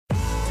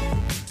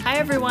Hi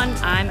everyone,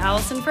 I'm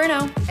Allison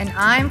Furno. And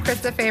I'm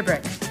Krista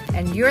Fabric,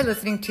 and you're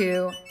listening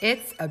to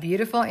It's a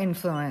Beautiful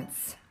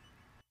Influence.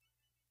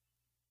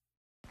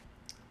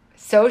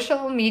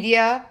 Social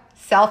media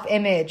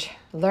self-image,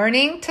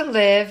 learning to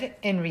live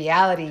in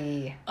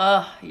reality.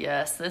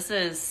 Yes, this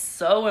is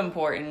so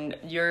important.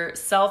 Your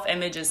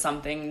self-image is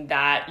something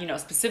that,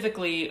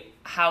 specifically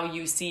how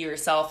you see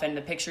yourself and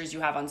the pictures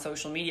you have on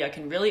social media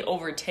can really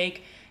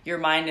overtake your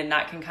mind, and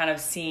that can kind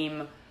of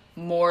seem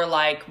more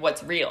like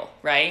what's real,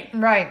 right?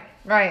 Right.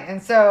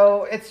 And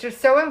so it's just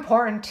so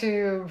important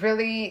to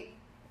really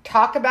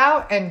talk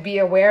about and be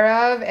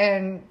aware of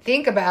and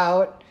think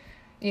about,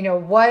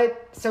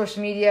 what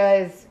social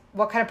media is,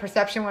 what kind of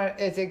perception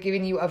is it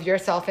giving you of your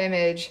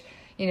self-image,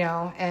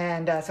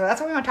 and so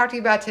that's what we want to talk to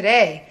you about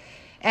today.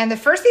 And the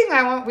first thing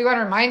we want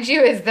to remind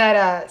you is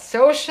that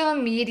social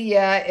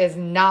media is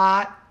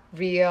not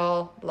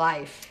real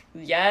life.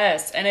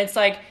 Yes. And it's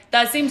like,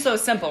 that seems so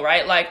simple,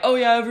 right? Like, oh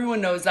yeah,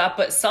 everyone knows that.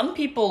 But some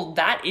people,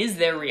 that is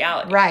their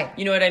reality. Right.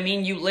 You know what I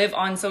mean? You live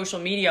on social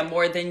media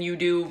more than you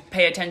do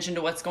pay attention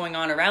to what's going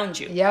on around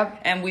you.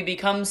 Yep. And we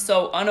become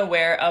so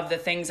unaware of the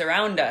things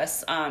around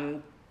us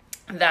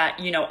that,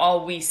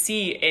 all we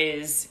see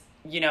is,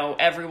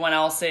 everyone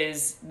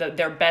else's,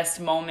 their best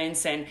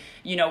moments. And,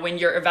 when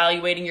you're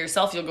evaluating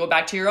yourself, you'll go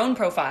back to your own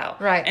profile.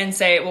 Right. And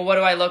say, well, what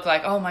do I look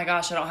like? Oh my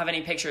gosh, I don't have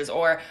any pictures.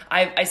 Or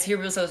I hear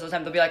people say this all the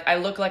time. They'll be like, I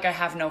look like I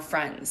have no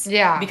friends.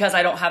 Yeah. Because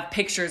I don't have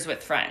pictures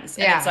with friends.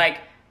 And yeah. It's like,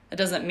 it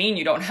doesn't mean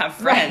you don't have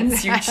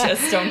friends. You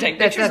just don't take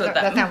pictures with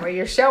them. That's not what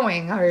you're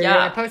showing or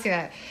you're posting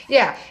that.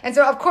 Yeah. And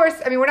so, of course,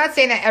 we're not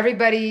saying that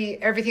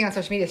everything on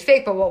social media is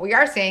fake, but what we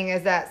are saying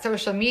is that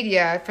social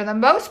media, for the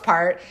most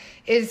part,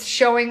 is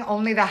showing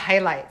only the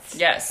highlights.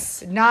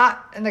 Yes.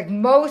 Not, like,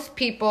 most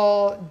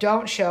people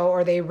don't show,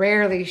 or they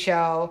rarely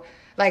show,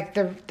 like,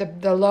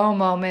 the low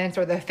moments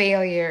or the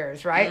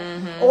failures, right?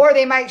 Mm-hmm. Or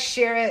they might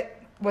share it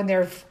when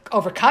they're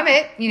overcome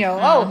it,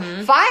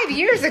 mm-hmm. 5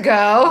 years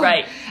ago,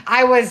 right,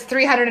 I was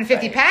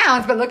 350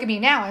 pounds, but look at me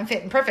now, I'm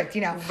fit and perfect,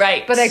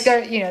 Right. But like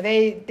they're,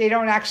 they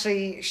don't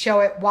actually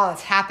show it while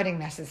it's happening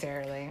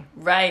necessarily.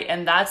 Right.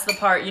 And that's the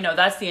part,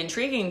 that's the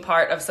intriguing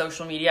part of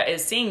social media,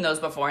 is seeing those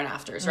before and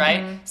afters, right?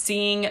 Mm-hmm.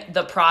 Seeing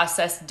the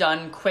process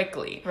done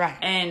quickly. Right.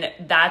 And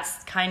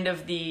that's kind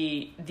of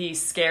the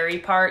scary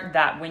part,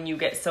 that when you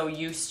get so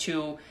used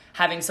to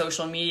having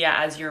social media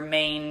as your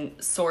main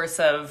source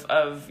of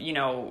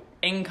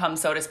income,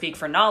 so to speak,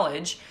 for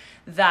knowledge,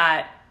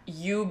 that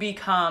you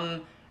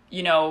become,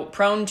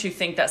 prone to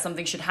think that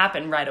something should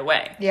happen right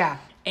away. Yeah.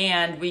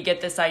 And we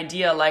get this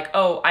idea like,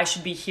 oh, I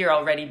should be here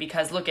already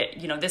because look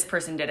at, this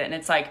person did it. And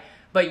it's like,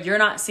 but you're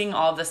not seeing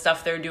all the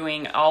stuff they're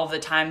doing, all the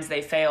times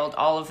they failed,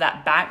 all of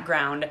that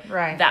background,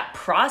 right, that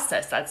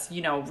process that's,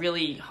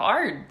 really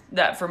hard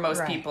that for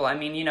most people. I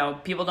mean,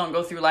 people don't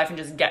go through life and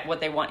just get what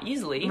they want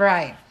easily.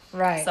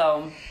 Right.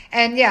 So,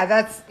 and yeah,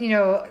 that's,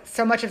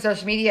 so much of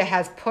social media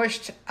has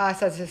pushed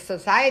us as a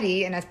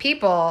society and as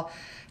people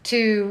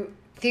to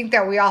think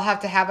that we all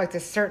have to have like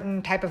this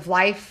certain type of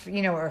life,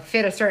 or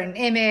fit a certain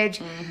image,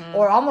 mm-hmm.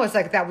 or almost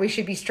like that we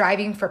should be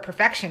striving for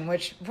perfection,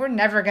 which we're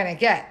never going to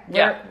get.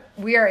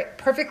 We are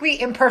perfectly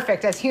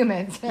imperfect as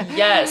humans.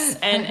 Yes.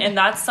 And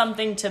that's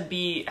something to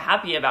be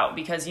happy about,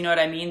 because you know what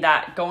I mean?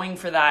 That going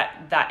for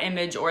that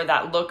image or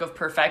that look of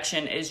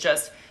perfection is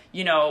just,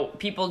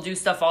 people do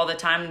stuff all the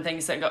time and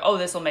things that go, oh,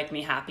 this will make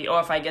me happy. Or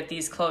if I get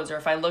these clothes, or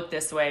if I look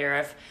this way, or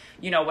if,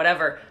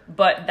 whatever.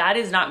 But that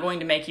is not going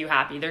to make you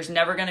happy. There's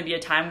never going to be a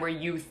time where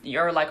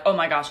you're like, oh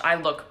my gosh, I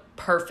look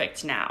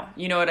perfect now.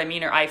 You know what I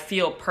mean? Or I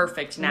feel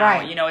perfect now.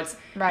 Right. It's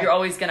right. You're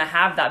always going to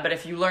have that. But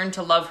if you learn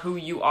to love who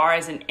you are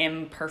as an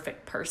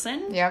imperfect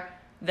person, yep,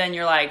 then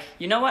you're like,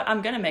 you know what?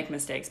 I'm going to make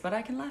mistakes, but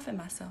I can laugh at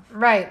myself.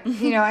 Right.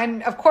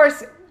 And of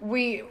course,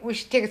 we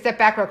should take a step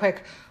back real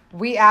quick.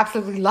 We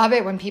absolutely love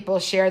it when people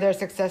share their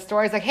success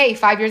stories. Like, hey,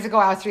 5 years ago,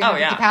 I was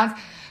 350 pounds.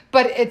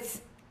 But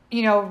it's,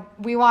 we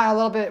want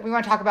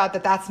to talk about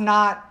that. That's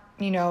not,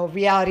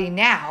 reality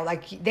now.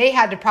 Like, they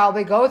had to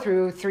probably go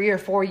through 3 or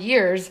 4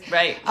 years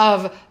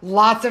of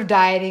lots of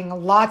dieting,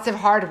 lots of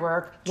hard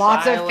work,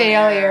 lots of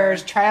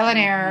failures, trial and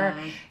error.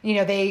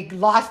 They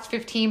lost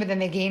 15, but then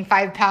they gained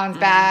 5 pounds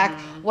back,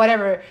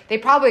 whatever. They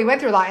probably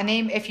went through a lot. And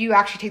if you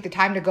actually take the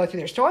time to go through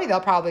their story,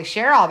 they'll probably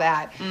share all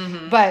that.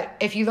 Mm-hmm. But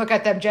if you look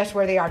at them just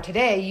where they are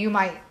today, you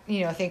might,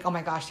 think, oh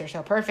my gosh, they're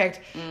so perfect.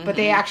 Mm-hmm. But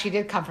they actually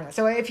did come from it.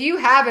 So if you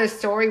have a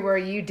story where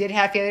you did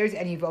have failures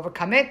and you've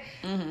overcome it,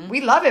 mm-hmm.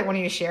 we love it when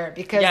you share it,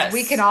 because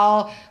we can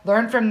all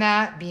learn from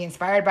that, be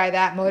inspired by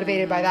that,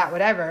 motivated by that,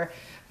 whatever.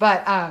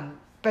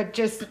 But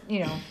just,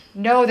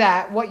 know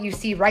that what you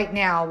see right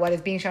now, what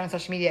is being shown on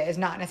social media, is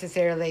not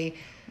necessarily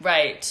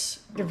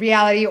the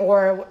reality,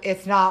 or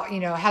it's not,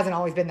 hasn't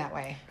always been that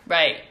way.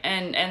 Right.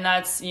 And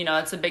that's,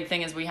 that's a big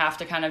thing, is we have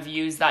to kind of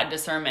use that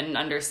discernment and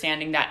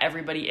understanding that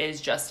everybody is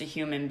just a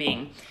human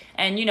being.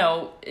 And,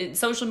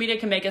 social media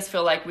can make us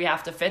feel like we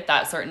have to fit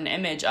that certain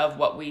image of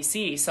what we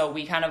see. So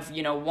we kind of,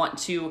 want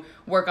to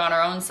work on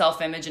our own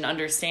self-image and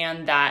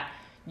understand that,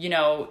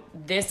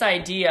 this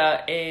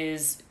idea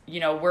is, you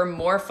know, we're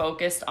more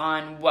focused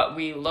on what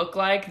we look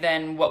like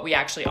than what we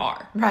actually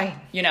are. Right.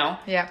 You know?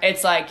 Yeah.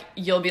 It's like,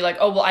 you'll be like,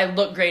 oh, well, I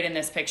look great in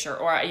this picture,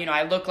 or, you know,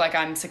 I look like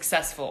I'm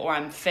successful, or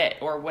I'm fit,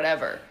 or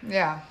whatever.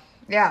 Yeah.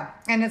 Yeah.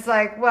 And it's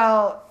like,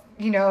 well,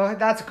 you know,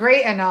 that's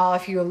great and all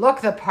if you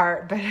look the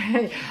part, but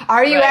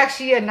are you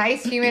actually a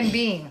nice human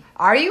being?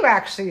 Are you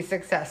actually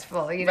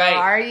successful? You know,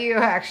 are you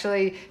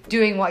actually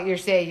doing what you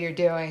say you're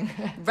doing?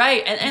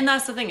 Right. And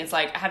that's the thing. It's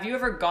like, have you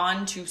ever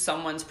gone to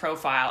someone's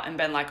profile and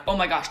been like, oh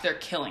my gosh, they're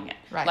killing it.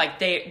 Right. Like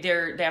they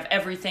have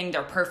everything.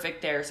 They're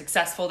perfect. They're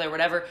successful. They're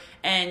whatever.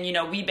 And, you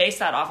know, we base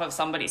that off of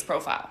somebody's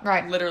profile.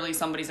 Right. Literally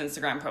somebody's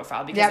Instagram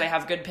profile, because they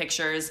have good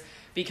pictures,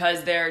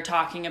 because they're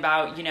talking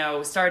about, you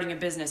know, starting a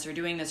business or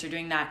doing this or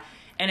doing that.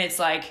 And it's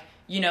like,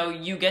 you know,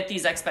 you get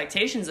these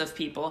expectations of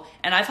people.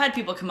 And I've had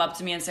people come up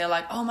to me and say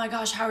like, oh my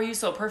gosh, how are you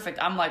so perfect?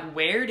 I'm like,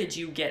 where did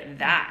you get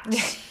that?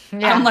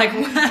 I'm like,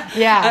 what?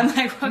 Yeah. I'm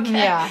like, okay.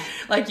 Yeah.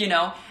 Like, you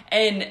know,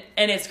 and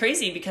it's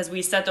crazy because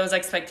we set those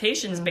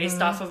expectations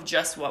based off of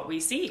just what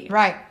we see.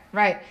 Right.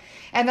 Right.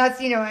 And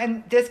that's, you know,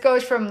 and this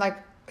goes from like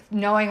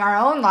knowing our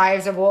own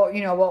lives of what,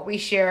 you know, what we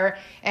share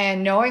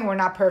and knowing we're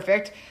not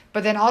perfect,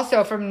 but then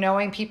also from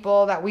knowing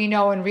people that we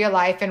know in real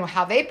life and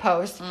how they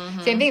post.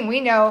 Same thing.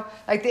 We know,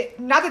 like,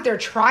 not that they're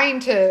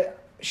trying to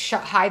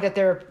hide that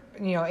they're,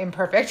 you know,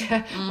 imperfect.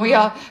 We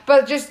all,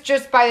 but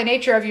just by the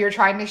nature of you're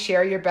trying to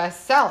share your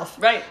best self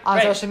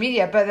on social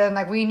media. But then,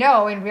 like, we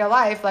know in real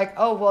life, like,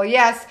 oh, well,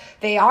 yes,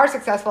 they are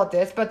successful at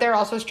this, but they're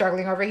also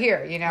struggling over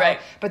here, you know.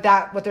 But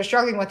that what they're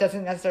struggling with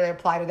doesn't necessarily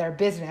apply to their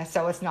business,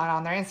 so it's not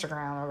on their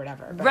Instagram or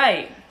whatever.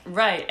 But.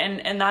 Right.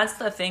 And that's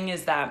the thing,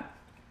 is that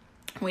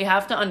we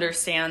have to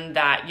understand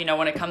that, you know,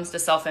 when it comes to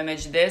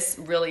self-image, this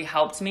really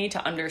helped me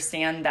to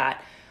understand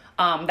that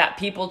that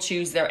people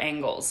choose their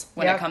angles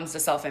when it comes to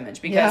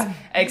self-image, because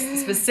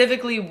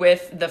specifically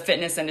with the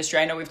fitness industry,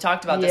 I know we've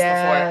talked about this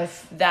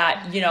before,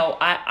 that, you know,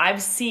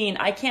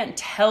 I can't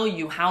tell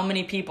you how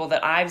many people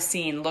that I've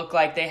seen look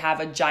like they have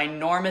a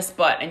ginormous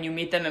butt, and you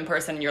meet them in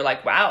person and you're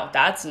like, wow,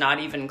 that's not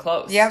even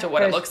close to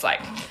what it looks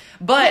like.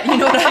 But you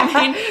know what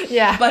I mean?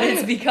 But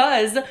it's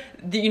because,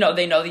 you know,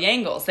 they know the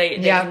angles. They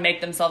can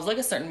make themselves look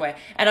a certain way.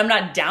 And I'm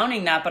not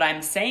downing that, but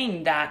I'm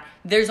saying that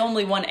there's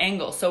only one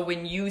angle. So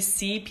when you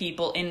see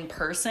people in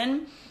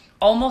person,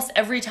 almost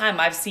every time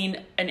I've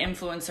seen an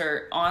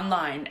influencer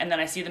online and then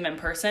I see them in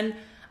person,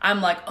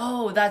 I'm like,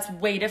 oh, that's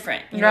way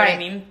different. You know what I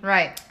mean?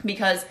 Right.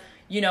 Because,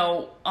 you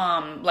know,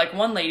 like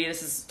one lady,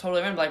 this is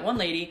totally random, like one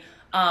lady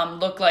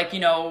looked like, you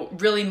know,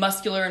 really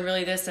muscular and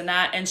really this and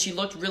that, and she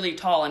looked really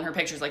tall in her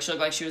pictures. Like, she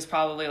looked like she was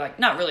probably, like,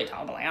 not really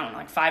tall, but like, I don't know,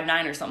 like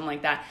 5'9" or something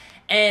like that.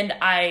 And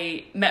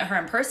I met her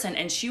in person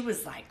and she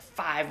was like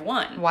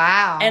 5'1".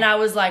 Wow. And I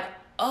was like,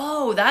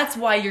 oh, that's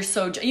why you're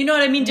so, you know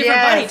what I mean?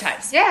 Different body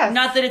types. Yes.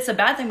 Not that it's a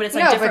bad thing, but it's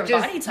like different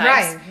body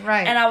types.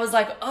 Right. And I was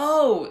like,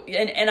 oh,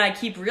 and I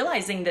keep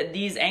realizing that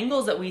these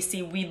angles that we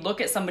see, we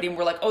look at somebody and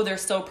we're like, oh, they're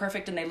so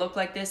perfect and they look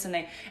like this, and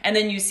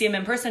then you see them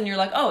in person and you're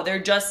like, oh,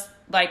 they're just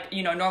like,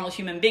 you know, normal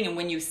human being. And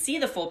when you see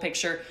the full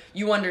picture,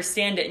 you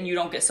understand it and you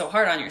don't get so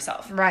hard on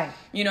yourself. Right.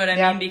 You know what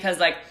I mean? Because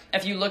like,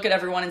 if you look at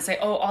everyone and say,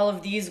 oh, all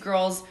of these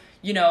girls,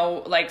 you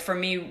know, like for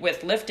me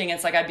with lifting,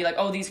 it's like, I'd be like,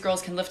 oh, these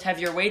girls can lift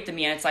heavier weight than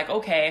me. And it's like,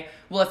 okay,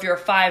 well, if you're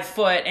 5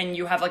 foot and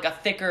you have like a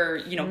thicker,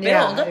 you know,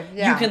 build,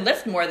 you can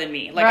lift more than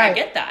me. Like, I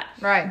get that.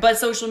 Right. But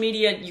social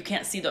media, you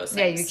can't see those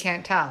things. Yeah, you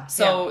can't tell.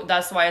 So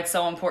that's why it's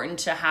so important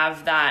to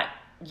have that,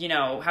 you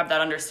know, have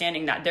that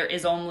understanding that there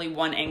is only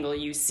one angle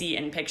you see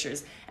in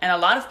pictures. And a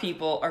lot of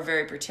people are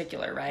very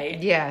particular,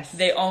 right? Yes.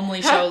 They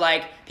only show,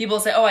 like, people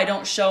say, oh, I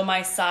don't show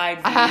my side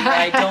view,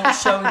 I don't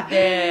show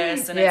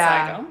this. And it's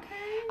like, okay.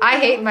 I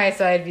hate my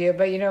side view,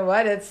 but you know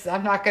what?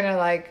 I'm not going to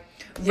like,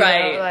 you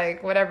know,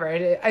 like whatever.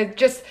 I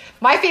just,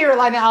 my favorite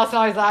line that Allison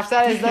always laughs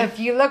at is that if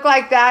you look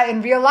like that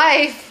in real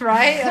life,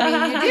 right?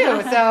 I mean, you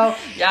do. So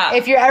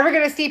if you're ever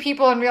going to see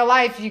people in real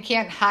life, you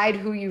can't hide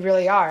who you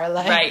really are,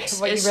 like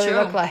what you really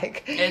look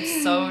like.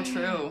 It's so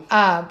true.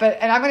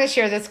 And I'm going to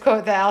share this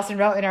quote that Allison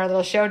wrote in our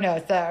little show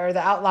notes, or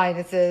the outline.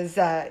 It says,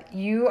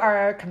 you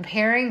are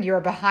comparing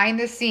your behind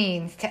the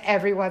scenes to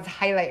everyone's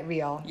highlight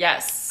reel.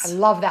 Yes. I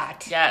love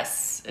that.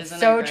 Yes. Isn't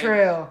so it great?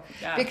 True.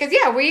 Yeah. Because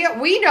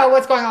we know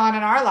what's going on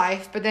in our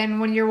life, but then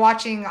when you're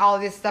watching all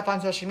this stuff on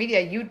social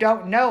media, you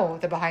don't know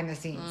the behind the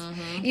scenes.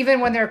 Mm-hmm. Even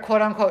when they're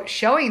quote unquote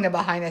showing the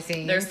behind the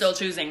scenes, they're still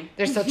choosing.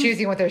 They're still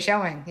choosing what they're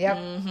showing. Yep.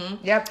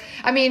 Mm-hmm. Yep.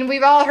 I mean,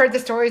 we've all heard the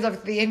stories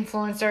of the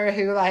influencer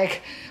who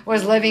like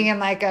was living in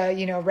like a,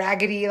 you know,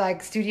 raggedy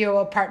like studio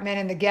apartment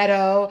in the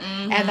ghetto,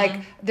 and like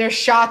their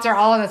shots are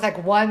all in this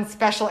like one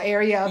special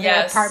area of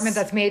their apartment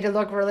that's made to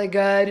look really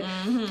good,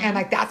 and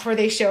like that's where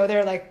they show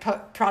their like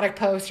product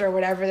posts post or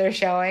whatever they're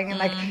showing. And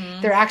like,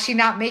 they're actually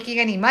not making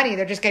any money.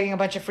 They're just getting a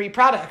bunch of free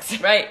products.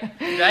 Right.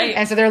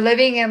 And so they're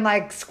living in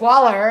like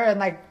squalor and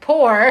like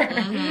poor,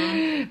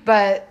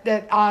 but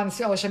that on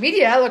social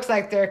media, it looks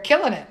like they're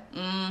killing it.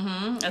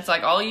 It's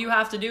like all you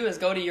have to do is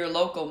go to your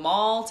local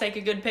mall, take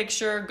a good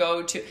picture,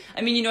 go to,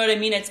 I mean, you know what I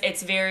mean?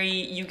 It's very,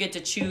 you get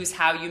to choose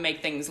how you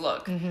make things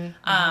look.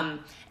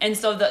 And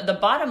so the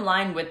bottom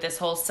line with this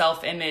whole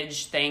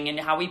self-image thing and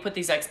how we put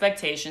these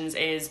expectations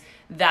is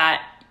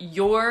that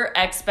your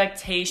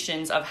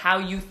expectations of how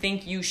you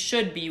think you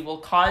should be will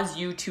cause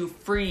you to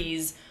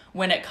freeze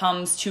when it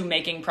comes to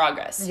making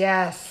progress.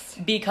 Yes.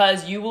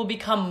 Because you will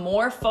become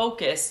more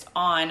focused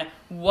on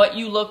what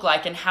you look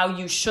like and how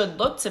you should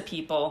look to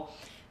people,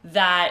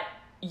 that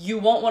you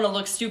won't want to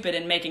look stupid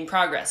in making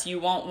progress. You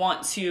won't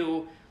want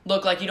to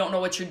look like you don't know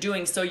what you're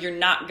doing, so you're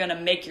not going to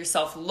make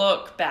yourself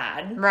look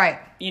bad. Right.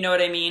 You know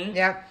what I mean?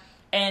 Yep.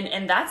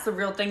 And that's the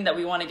real thing that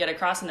we want to get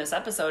across in this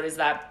episode, is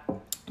that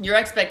your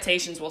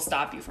expectations will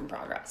stop you from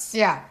progress.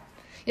 Yeah.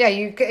 Yeah,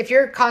 if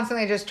you're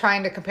constantly just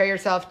trying to compare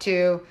yourself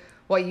to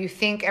what you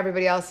think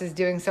everybody else is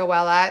doing so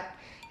well at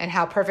and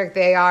how perfect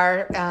they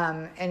are,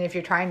 and if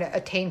you're trying to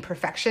attain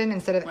perfection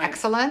instead of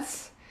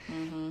excellence,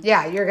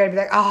 yeah, you're going to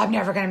be like, oh, I'm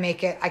never going to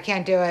make it. I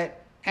can't do it.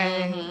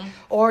 And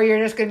or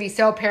you're just going to be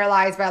so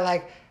paralyzed by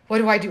like, what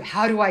do I do?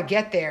 How do I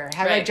get there?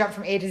 How do I jump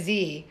from A to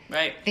Z?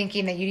 Right.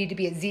 Thinking that you need to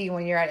be at Z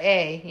when you're at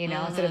A, you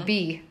know, instead of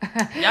B.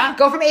 Yeah.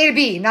 Go from A to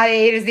B, not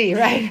A to Z,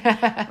 right?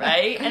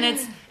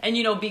 Right. And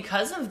you know,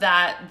 because of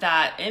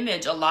that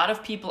image, a lot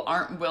of people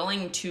aren't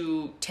willing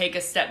to take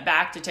a step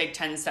back to take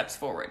 10 steps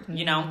forward.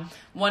 You know,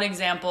 one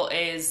example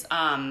is,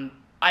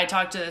 I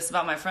talk to this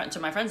about to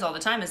my friends all the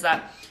time, is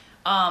that,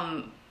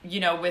 you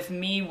know, with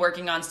me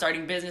working on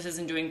starting businesses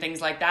and doing things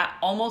like that,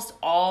 not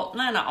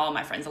all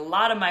my friends, a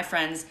lot of my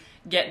friends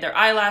get their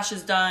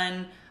eyelashes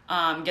done,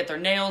 get their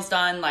nails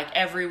done, like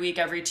every week,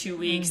 every 2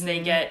 weeks. They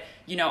get,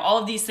 you know, all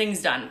of these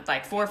things done,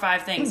 like 4 or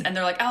 5 things. And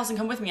they're like, Allison,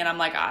 come with me. And I'm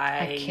like,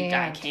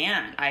 I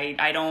can't.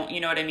 I don't,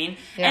 you know what I mean?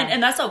 Yeah.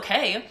 And that's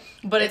okay.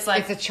 But it's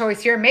like, it's a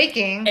choice you're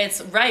making.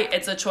 It's right.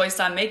 It's a choice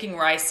I'm making,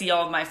 where I see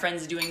all of my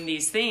friends doing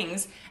these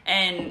things.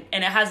 And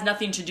it has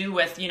nothing to do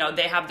with, you know,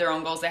 they have their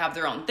own goals, they have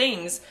their own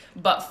things.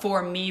 But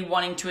for me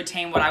wanting to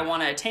attain what I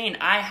want to attain,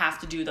 I have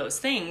to do those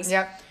things.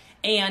 Yep.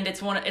 And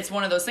it's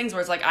one of those things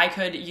where it's like, I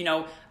could, you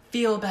know,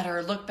 feel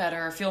better, look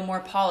better, feel more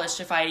polished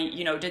if I,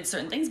 you know, did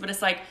certain things. But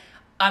it's like,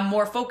 I'm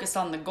more focused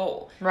on the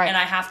goal. Right. And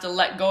I have to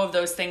let go of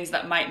those things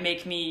that might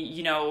make me,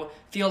 you know,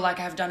 feel like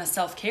I've done a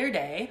self-care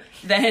day.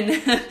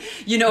 Then,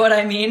 you know what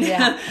I mean?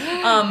 Yeah.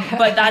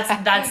 But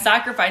that's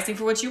sacrificing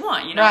for what you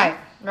want, you know?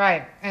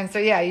 Right. And so,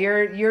 yeah,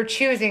 you're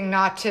choosing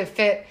not to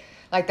fit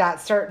like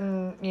that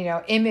certain, you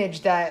know,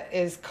 image that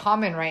is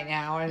common right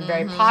now and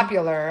very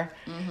popular,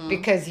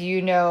 because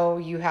you know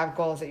you have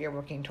goals that you're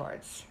working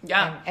towards.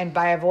 Yeah. And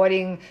by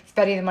avoiding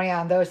spending the money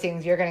on those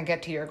things, you're going to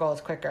get to your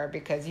goals quicker,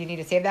 because you need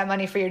to save that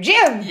money for your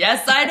gym.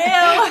 Yes, I do.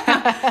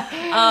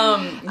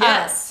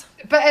 Yes.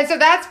 And so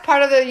that's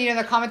part of the, you know,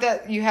 the comment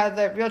that you had,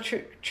 the real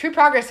true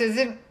progress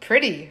isn't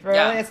pretty, really.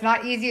 Yeah. It's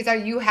not easy. It's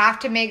like you have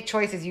to make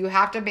choices. You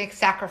have to make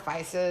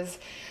sacrifices.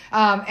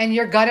 And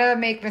you're gonna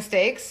make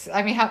mistakes.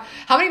 I mean, how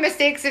many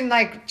mistakes and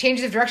like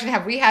changes of direction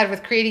have we had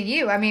with creating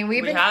you? I mean,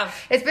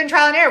 it's been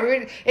trial and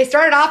error. It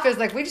started off as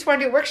like, we just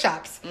want to do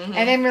workshops. And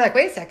then we're like,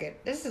 wait a second,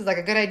 this is like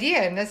a good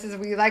idea. And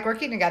we like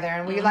working together,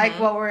 and we like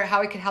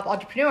how we can help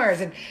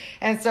entrepreneurs.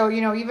 And so,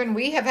 you know, even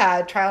we have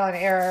had trial and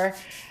error.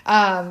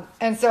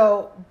 And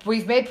so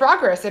we've made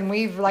progress, and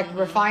we've like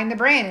refined the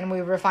brand, and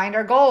we've refined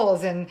our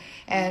goals,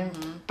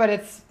 but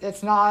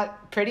it's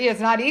not pretty.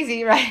 It's not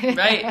easy, right?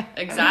 Right.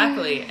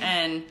 Exactly.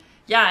 And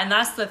yeah, and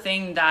that's the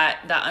thing,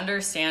 that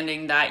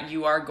understanding that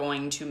you are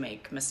going to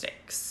make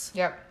mistakes.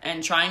 Yep.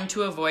 And trying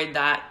to avoid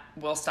that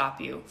will stop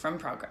you from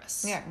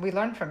progress. Yeah. We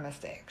learn from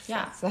mistakes.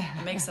 Yeah.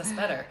 It makes us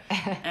better.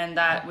 And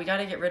that we got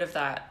to get rid of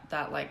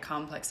that like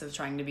complex of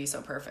trying to be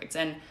so perfect.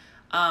 And,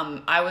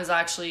 I was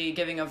actually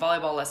giving a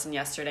volleyball lesson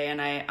yesterday,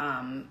 and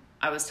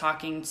I was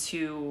talking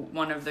to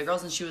one of the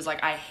girls, and she was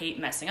like, I hate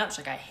messing up. She's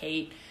like, I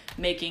hate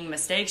making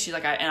mistakes. She's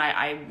like,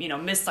 I you know,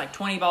 missed like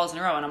 20 balls in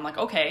a row. And I'm like,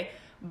 okay,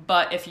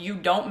 but if you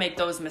don't make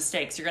those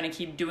mistakes, you're going to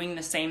keep doing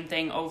the same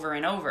thing over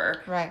and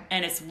over. Right.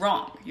 And it's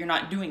wrong. You're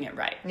not doing it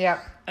right. Yeah.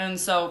 And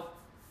so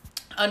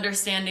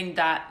understanding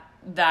that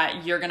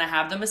you're going to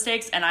have the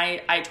mistakes. And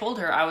I told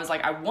her, I was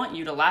like, I want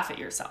you to laugh at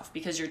yourself,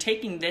 because you're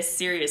taking this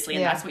seriously,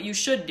 and that's what you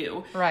should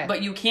do. Right.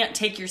 But you can't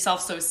take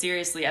yourself so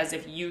seriously as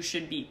if you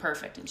should be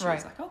perfect. And she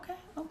was like, okay.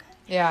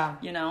 Yeah.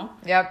 You know?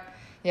 Yep.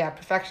 Yeah.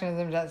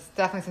 Perfectionism is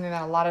definitely something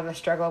that a lot of us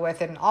struggle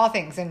with in all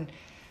things. And,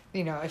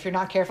 you know, if you're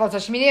not careful on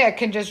social media, it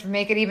can just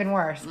make it even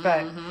worse.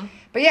 But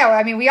yeah,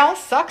 I mean, we all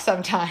suck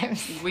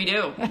sometimes. We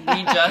do.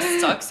 We just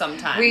suck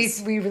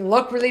sometimes. We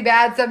look really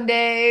bad some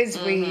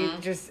days.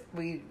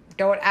 We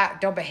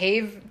don't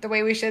behave the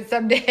way we should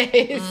some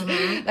days.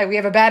 Like, we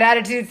have a bad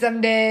attitude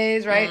some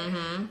days, right?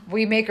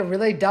 We make a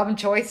really dumb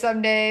choice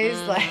some days.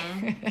 Like,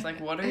 it's like,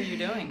 what are you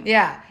doing?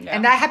 Yeah.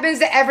 And that happens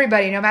to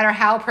everybody, no matter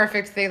how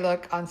perfect they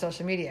look on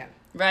social media.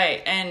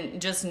 Right.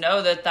 And just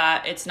know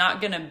that it's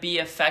not going to be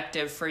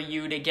effective for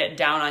you to get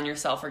down on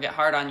yourself or get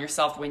hard on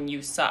yourself when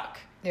you suck.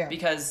 Yeah.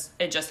 Because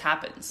it just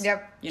happens.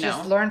 Yep. You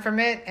just know? learn from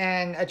it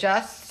and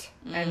adjust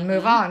and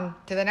move on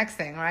to the next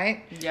thing,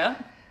 right? Yeah.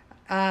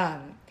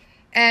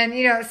 And,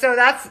 you know, so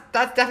that's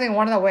definitely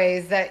one of the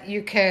ways that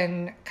you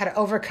can kind of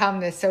overcome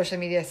this social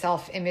media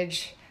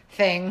self-image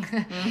thing.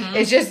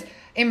 It's just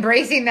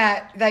embracing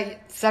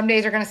that some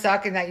days are going to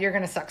suck and that you're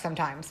going to suck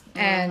sometimes,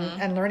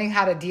 and learning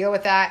how to deal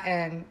with that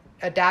and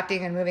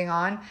adapting and moving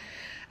on.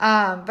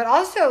 But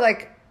also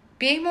like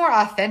being more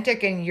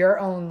authentic in your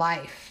own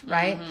life,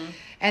 right?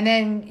 And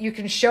then you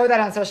can show that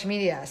on social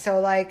media.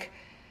 So like,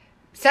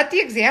 set the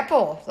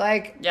example.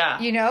 Like,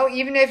 you know,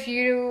 even if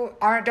you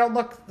don't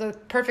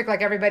look perfect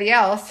like everybody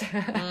else,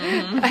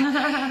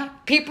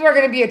 people are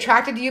going to be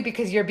attracted to you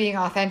because you're being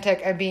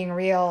authentic and being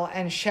real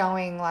and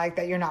showing like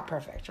that you're not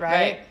perfect,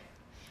 right?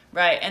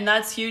 Right. And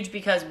that's huge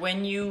because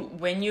when you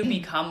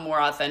become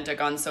more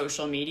authentic on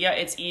social media,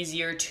 it's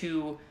easier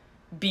to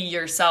be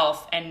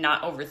yourself and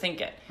not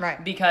overthink it.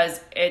 Right. Because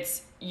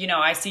it's, you know,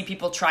 I see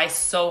people try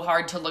so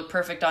hard to look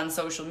perfect on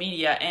social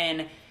media,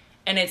 and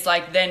it's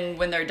like, then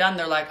when they're done,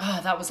 they're like,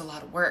 oh, that was a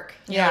lot of work.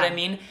 You know what I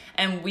mean?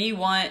 And we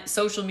want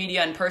social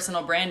media and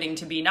personal branding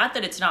to be, not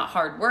that it's not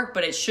hard work,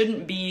 but it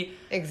shouldn't be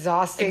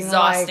exhausting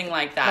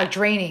like that. Like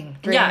draining.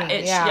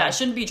 It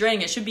shouldn't be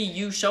draining. It should be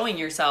you showing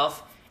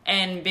yourself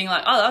and being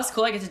like, oh, that was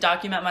cool. I get to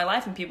document my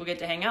life and people get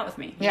to hang out with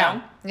me. You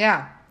know?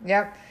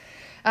 Yep.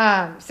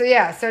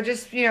 So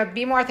just, you know,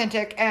 be more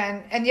authentic.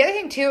 And the other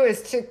thing too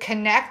is to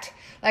connect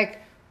like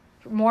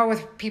more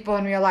with people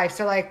in real life.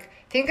 So like,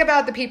 think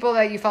about the people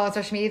that you follow on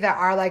social media that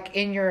are like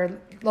in your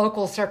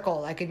local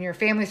circle, like in your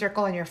family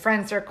circle, in your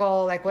friend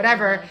circle, like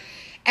whatever.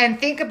 And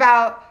think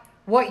about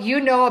what you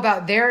know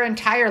about their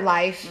entire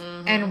life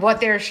and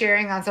what they're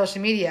sharing on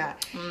social media.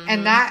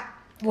 And that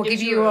will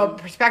give you a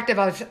perspective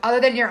of,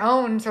 other than your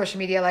own social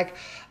media, like,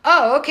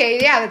 oh,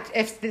 okay, yeah,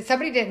 if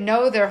somebody didn't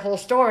know their whole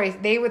story,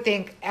 they would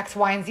think X,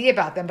 Y, and Z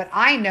about them. But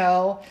I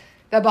know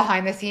the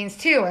behind the scenes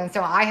too. And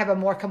so I have a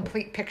more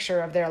complete picture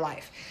of their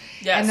life.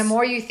 Yes. And the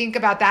more you think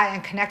about that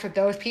and connect with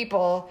those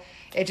people,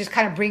 it just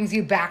kind of brings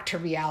you back to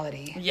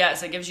reality.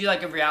 Yes, it gives you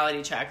like a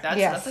reality check.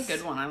 That's a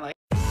good one. I like.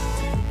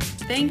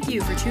 Thank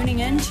you for tuning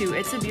in to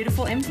It's a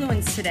Beautiful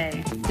Influence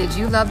today. Did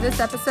you love this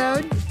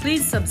episode?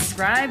 Please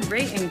subscribe,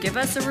 rate, and give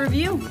us a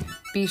review.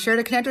 Be sure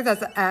to connect with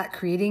us at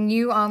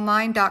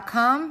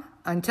creatingyouonline.com.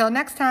 Until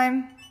next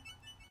time.